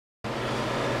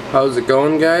How's it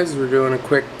going, guys? We're doing a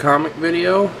quick comic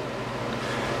video.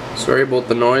 Sorry about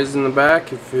the noise in the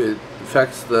back if it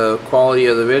affects the quality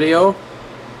of the video.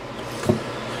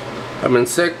 I've been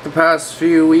sick the past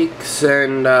few weeks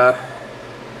and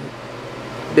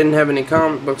didn't have any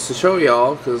comic books to show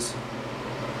y'all because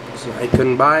I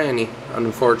couldn't buy any,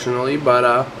 unfortunately,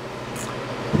 but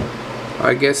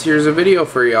I guess here's a video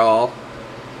for y'all.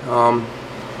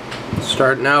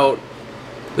 Starting out,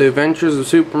 The Adventures of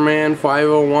Superman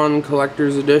 501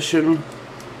 Collector's Edition.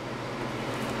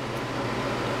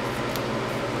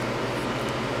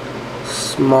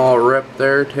 Small rip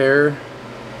there, tear.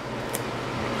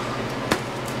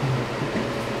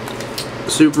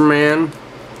 Superman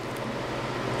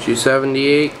issue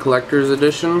 78 Collector's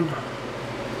Edition.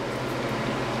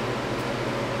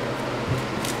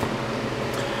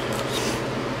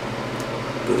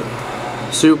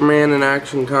 Superman in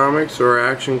Action Comics, or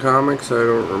Action Comics, I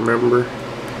don't remember.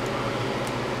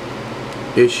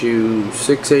 Issue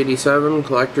 687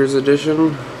 Collector's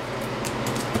Edition.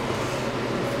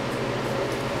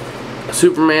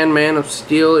 Superman Man of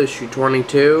Steel issue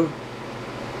 22.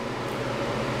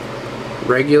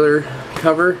 Regular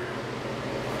cover.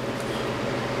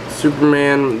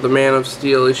 Superman the Man of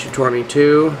Steel issue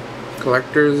 22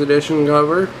 Collector's Edition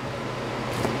cover.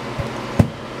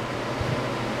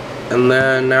 And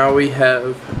then now we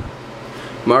have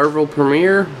Mar-vell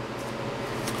Premiere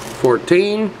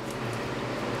 14.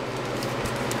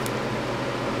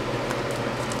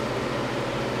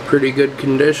 Pretty good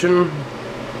condition.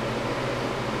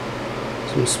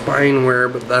 Some spine wear,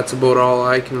 but that's about all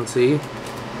I can see.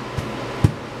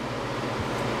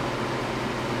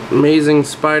 Amazing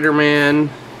Spider-Man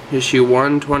issue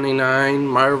 129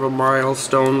 mar-vell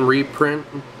milestone reprint.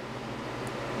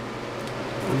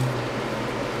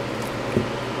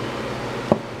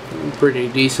 Pretty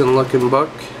decent looking book.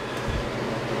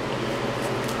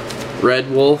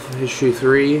 Red Wolf issue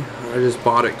 3. I just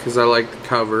bought it because I like the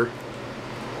cover.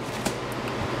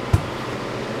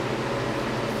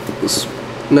 This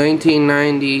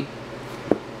 1990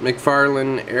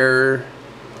 McFarlane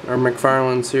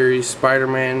McFarlane series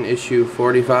Spider-Man issue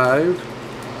 45.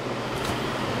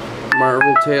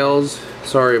 Mar-vell Tales.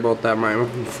 Sorry about that, my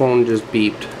phone just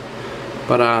beeped.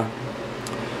 But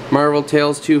Mar-vell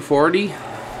Tales 240.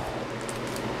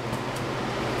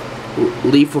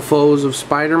 Lethal Foes of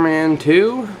Spider-Man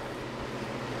 2.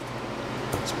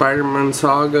 Spider-Man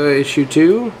Saga issue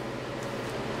 2.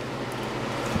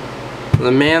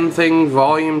 The Man-Thing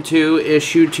Volume 2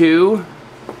 issue 2.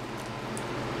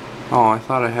 Oh, I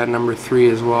thought I had number 3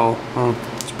 as well. Oh,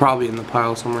 it's probably in the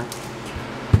pile somewhere.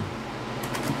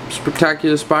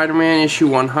 Spectacular Spider-Man issue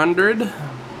 100.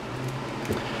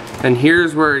 And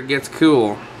here's where it gets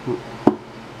cool.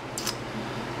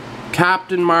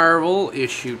 Captain Mar-vell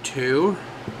issue 2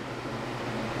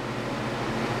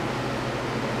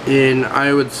 in,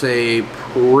 I would say,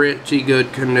 pretty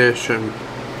good condition.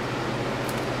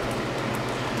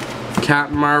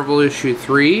 Captain Mar-vell issue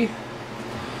 3,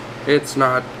 it's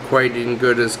not quite in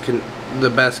good as the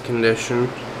best condition.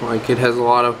 Like, it has a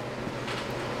lot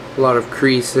of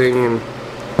creasing, and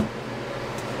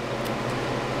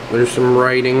there's some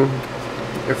writing.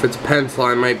 If it's pencil,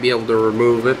 I might be able to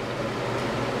remove it.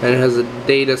 And it has a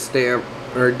date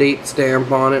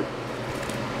stamp on it.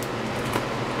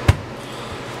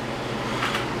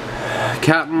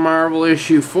 Captain Mar-vell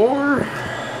issue 4.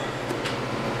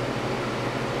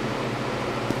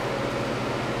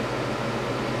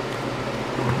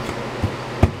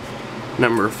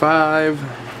 Number 5.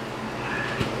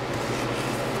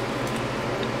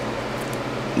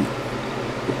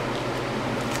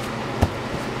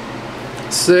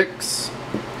 Six.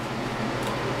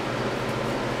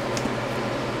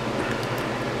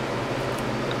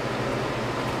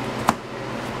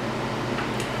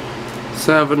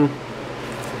 7.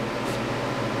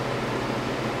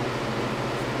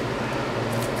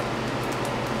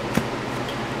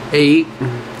 8.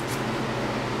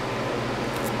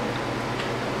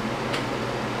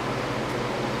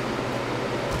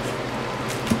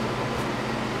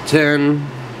 10.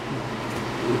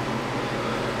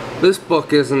 This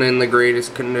book isn't in the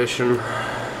greatest condition. We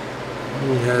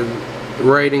had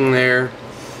writing there.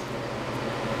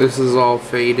 This is all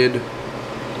faded.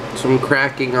 Some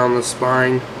cracking on the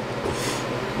spine.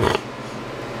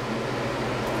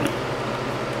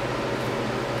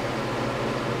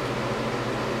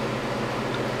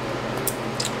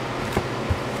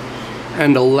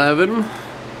 And 11.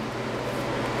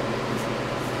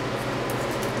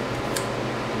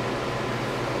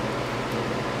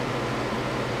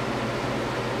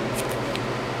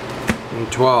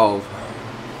 And 12.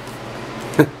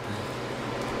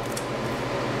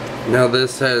 Now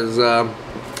this has,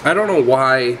 I don't know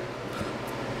why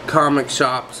comic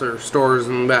shops or stores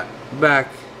in the back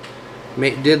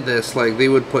did this. Like, they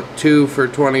would put 2 for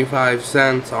 25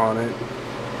 cents on it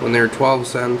when they're 12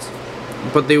 cents.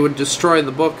 But they would destroy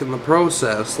the book in the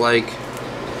process. Like,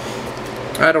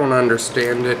 I don't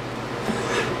understand it.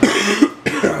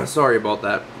 Sorry about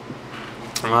that.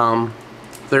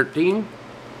 13.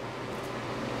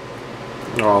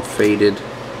 All faded.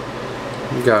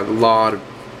 Got a lot of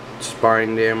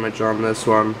spine damage on this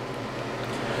one.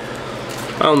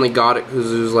 I only got it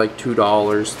because it was like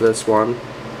 $2, this one.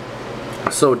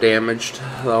 So damaged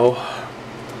though.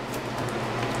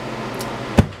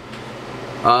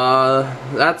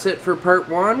 That's it for part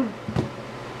 1.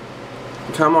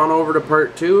 Come on over to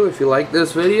part 2 if you like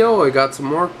this video. I got some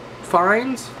more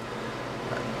finds.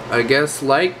 I guess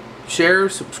like, share,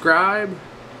 subscribe,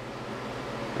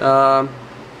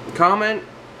 comment.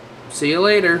 See you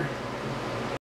later.